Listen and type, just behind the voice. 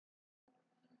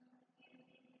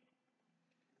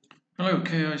Hello,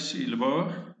 KIC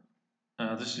Laboa.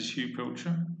 This is Hugh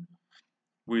Pilcher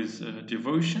with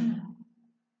devotion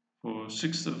for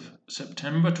 6th of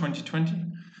September 2020.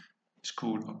 It's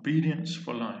called Obedience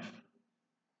for Life.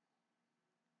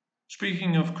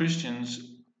 Speaking of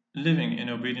Christians living in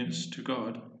obedience to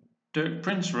God, Dirk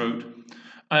Prince wrote,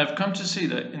 "I have come to see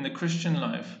that in the Christian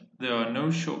life there are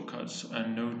no shortcuts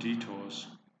and no detours."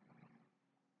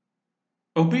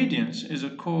 Obedience is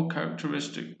a core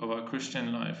characteristic of our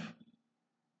Christian life.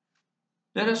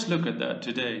 Let us look at that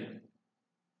today.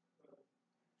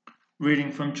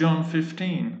 Reading from John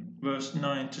 15, verse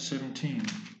 9 to 17.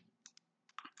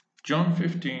 John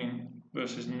 15,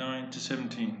 verses 9 to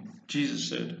 17. Jesus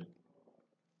said,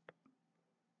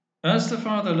 "As the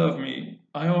Father loved me,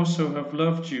 I also have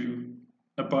loved you.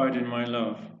 Abide in my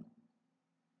love.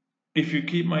 If you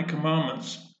keep my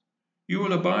commandments, you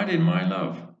will abide in my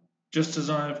love, just as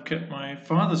I have kept my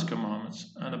Father's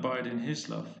commandments and abide in his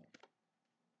love.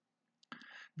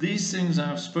 These things I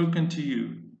have spoken to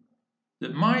you,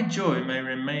 that my joy may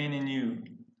remain in you,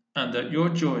 and that your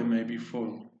joy may be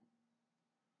full.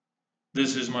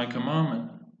 This is my commandment,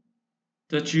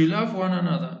 that you love one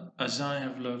another as I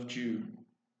have loved you.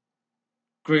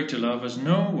 Greater love has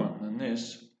no one than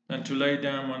this, than to lay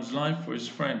down one's life for his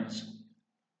friends.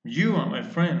 You are my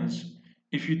friends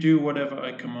if you do whatever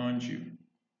I command you.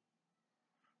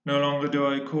 No longer do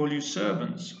I call you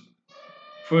servants,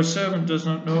 for a servant does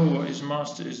not know what his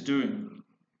master is doing.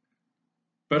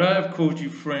 But I have called you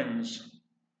friends,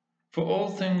 for all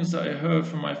things that I heard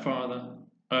from my Father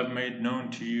I have made known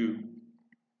to you.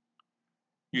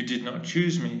 You did not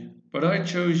choose me, but I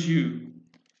chose you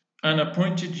and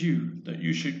appointed you that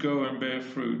you should go and bear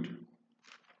fruit,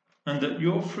 and that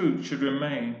your fruit should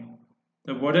remain,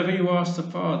 that whatever you ask the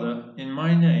Father in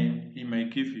my name he may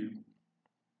give you.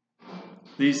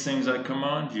 These things I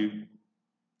command you,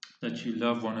 that you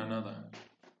love one another."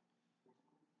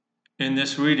 In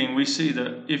this reading we see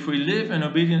that if we live in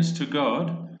obedience to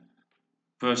God,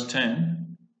 verse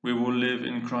 10, we will live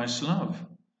in Christ's love,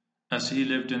 as he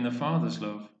lived in the Father's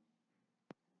love.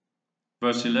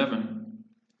 Verse 11,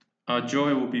 our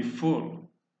joy will be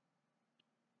full.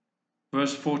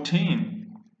 Verse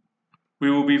 14,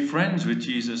 we will be friends with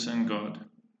Jesus and God.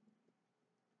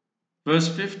 Verse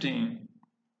 15,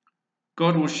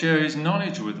 God will share his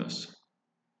knowledge with us.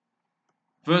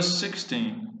 Verse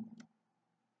 16,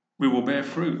 we will bear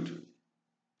fruit.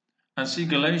 And see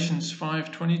Galatians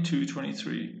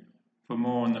 5:22-23 for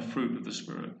more on the fruit of the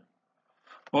Spirit.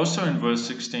 Also in verse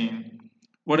 16,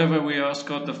 whatever we ask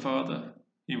God the Father,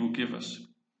 he will give us.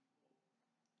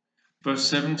 Verse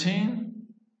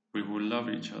 17, we will love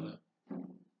each other.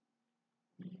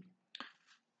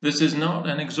 This is not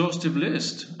an exhaustive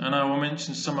list, and I will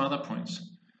mention some other points.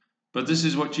 But this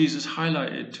is what Jesus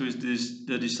highlighted to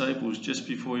the disciples just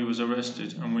before he was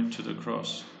arrested and went to the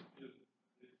cross.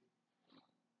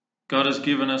 God has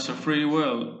given us a free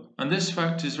will, and this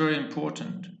fact is very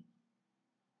important.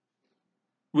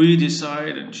 We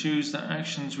decide and choose the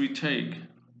actions we take.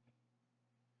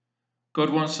 God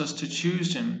wants us to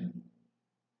choose him,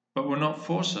 but will not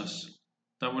force us.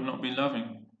 That would not be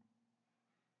loving.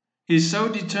 He is so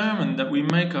determined that we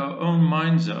make our own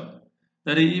minds up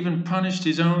that he even punished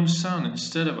his own son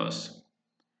instead of us,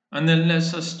 and then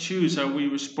lets us choose how we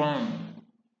respond.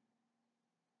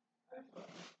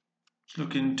 Let's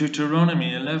look in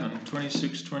Deuteronomy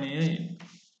 11:26-28.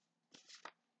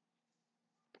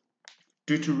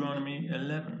 Deuteronomy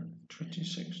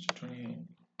 11:26-28.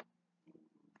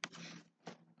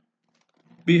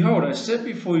 "Behold, I set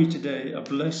before you today a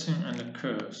blessing and a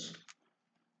curse.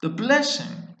 The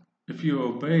blessing, if you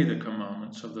obey the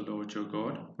commandments of the Lord your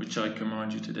God, which I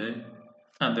command you today,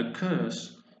 and the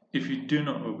curse, if you do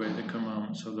not obey the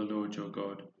commandments of the Lord your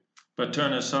God, but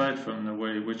turn aside from the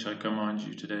way which I command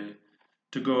you today,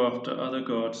 to go after other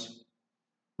gods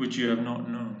which you have not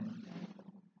known."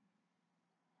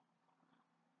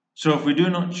 So if we do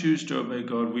not choose to obey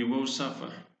God, we will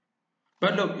suffer.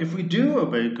 But look, if we do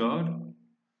obey God,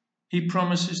 he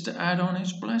promises to add on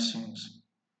his blessings.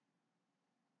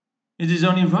 It is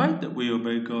only right that we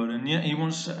obey God, and yet he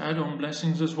wants to add on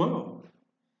blessings as well.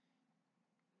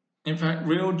 In fact,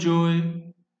 real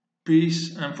joy,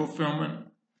 peace, and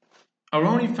fulfillment are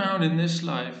only found in this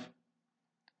life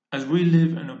as we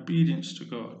live in obedience to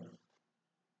God.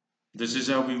 This is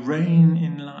how we reign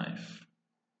in life.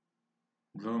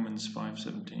 Romans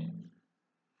 5:17.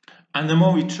 And the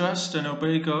more we trust and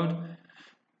obey God,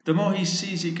 the more he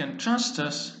sees he can trust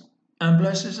us and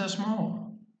blesses us more.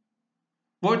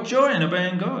 What joy in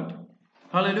obeying God!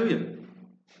 Hallelujah!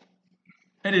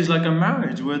 It is like a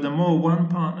marriage where the more one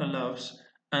partner loves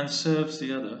and serves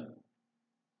the other,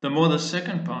 the more the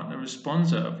second partner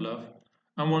responds out of love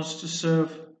and wants to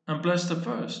serve and bless the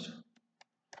first.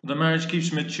 The marriage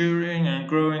keeps maturing and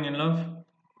growing in love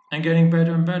and getting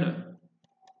better and better.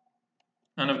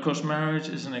 And of course, marriage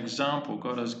is an example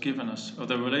God has given us of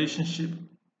the relationship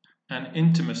and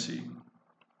intimacy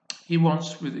He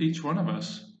wants with each one of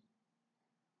us.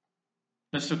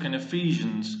 Let's look in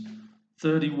Ephesians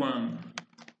 31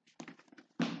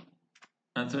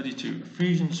 and 32.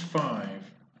 Ephesians 5,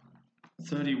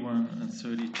 31 and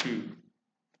 32.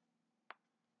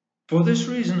 For this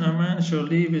reason a man shall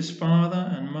leave his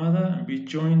father and mother and be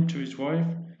joined to his wife,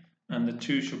 and the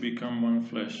two shall become one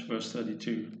flesh. Verse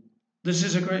 32. This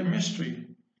is a great mystery,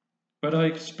 but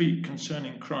I speak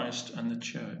concerning Christ and the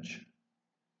church.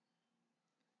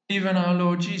 Even our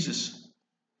Lord Jesus,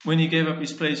 when he gave up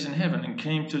his place in heaven and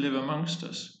came to live amongst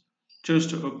us, chose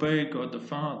to obey God the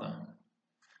Father.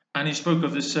 And he spoke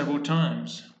of this several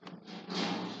times.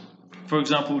 For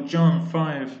example, John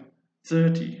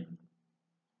 5:30,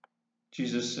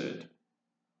 Jesus said,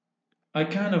 I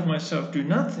can of myself do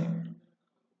nothing.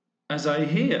 As I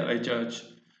hear, I judge,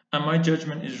 and my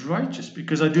judgment is righteous,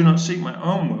 because I do not seek my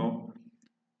own will,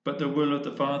 but the will of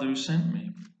the Father who sent me.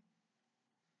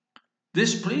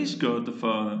 This pleased God the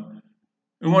Father,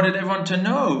 who wanted everyone to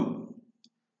know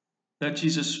that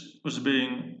Jesus was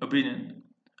being obedient.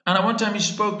 And at one time he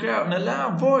spoke out in a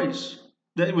loud voice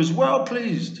that he was well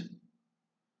pleased.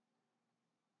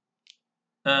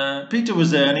 Peter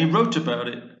was there and he wrote about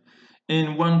it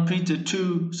in 1 Peter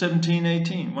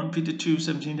 2:17-18. 1 Peter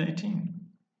 2:17-18.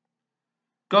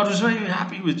 God was very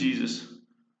happy with Jesus,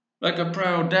 like a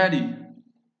proud daddy.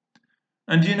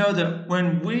 And you know that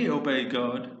when we obey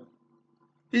God,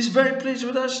 He's very pleased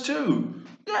with us too.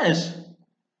 Yes,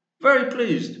 very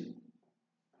pleased.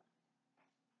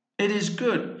 It is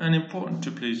good and important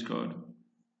to please God.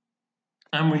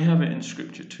 And we have it in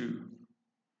Scripture too.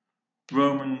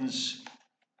 Romans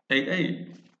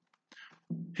 8:8.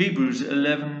 Hebrews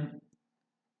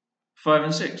 11:5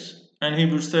 and 6. And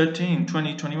Hebrews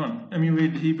 13:20-21. Let me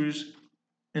read Hebrews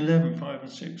 11:5 and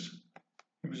 6.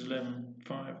 Hebrews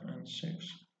 11:5 and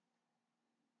 6.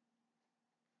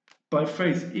 By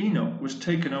faith Enoch was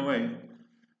taken away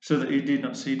so that he did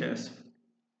not see death.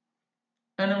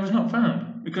 And it was not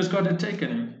found, because God had taken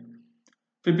him.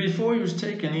 But before he was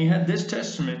taken, he had this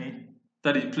testimony,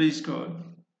 that he pleased God.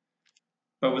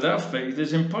 But without faith it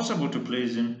is impossible to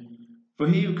please him. For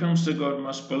he who comes to God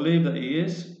must believe that he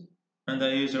is, and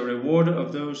that he is a rewarder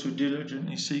of those who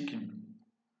diligently seek him.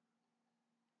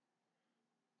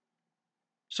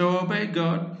 So obey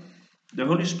God. The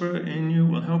Holy Spirit in you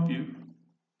will help you.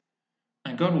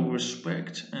 And God will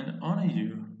respect and honor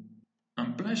you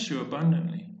and bless you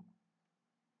abundantly.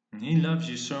 And He loves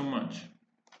you so much.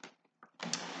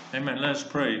 Amen. Let us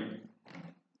pray.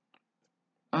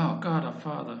 Oh God, our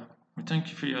Father, we thank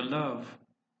you for your love.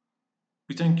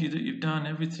 We thank you that you've done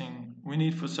everything we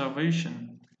need for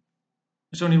salvation.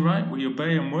 It's only right we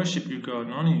obey and worship you, God,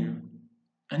 and honor you.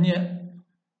 And yet,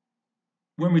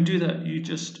 when we do that, you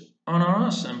just honor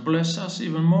us and bless us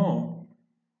even more.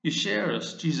 You share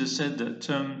us. Jesus said that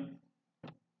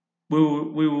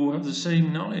we will have the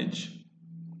same knowledge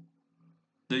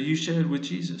that you shared with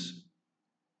Jesus.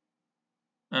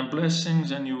 And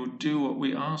blessings, and you will do what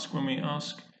we ask when we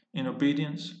ask in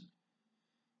obedience.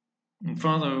 And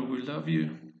Father, we love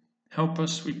you. Help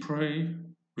us, we pray.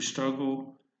 We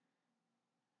struggle.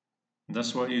 And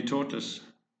that's why you taught us,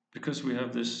 because we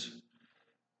have this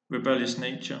rebellious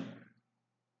nature.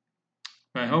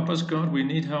 But help us, God, we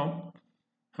need help.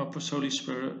 Help us, Holy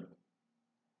Spirit,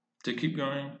 to keep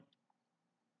going,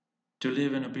 to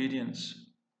live in obedience.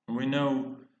 And we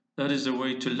know that is the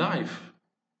way to life,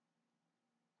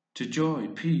 to joy,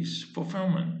 peace,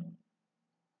 fulfillment,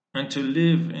 and to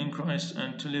live in Christ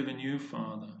and to live in you,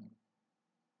 Father.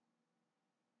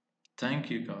 Thank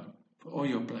you, God, for all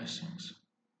your blessings.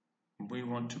 We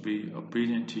want to be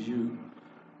obedient to you.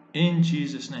 In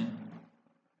Jesus' name,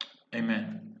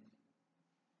 amen.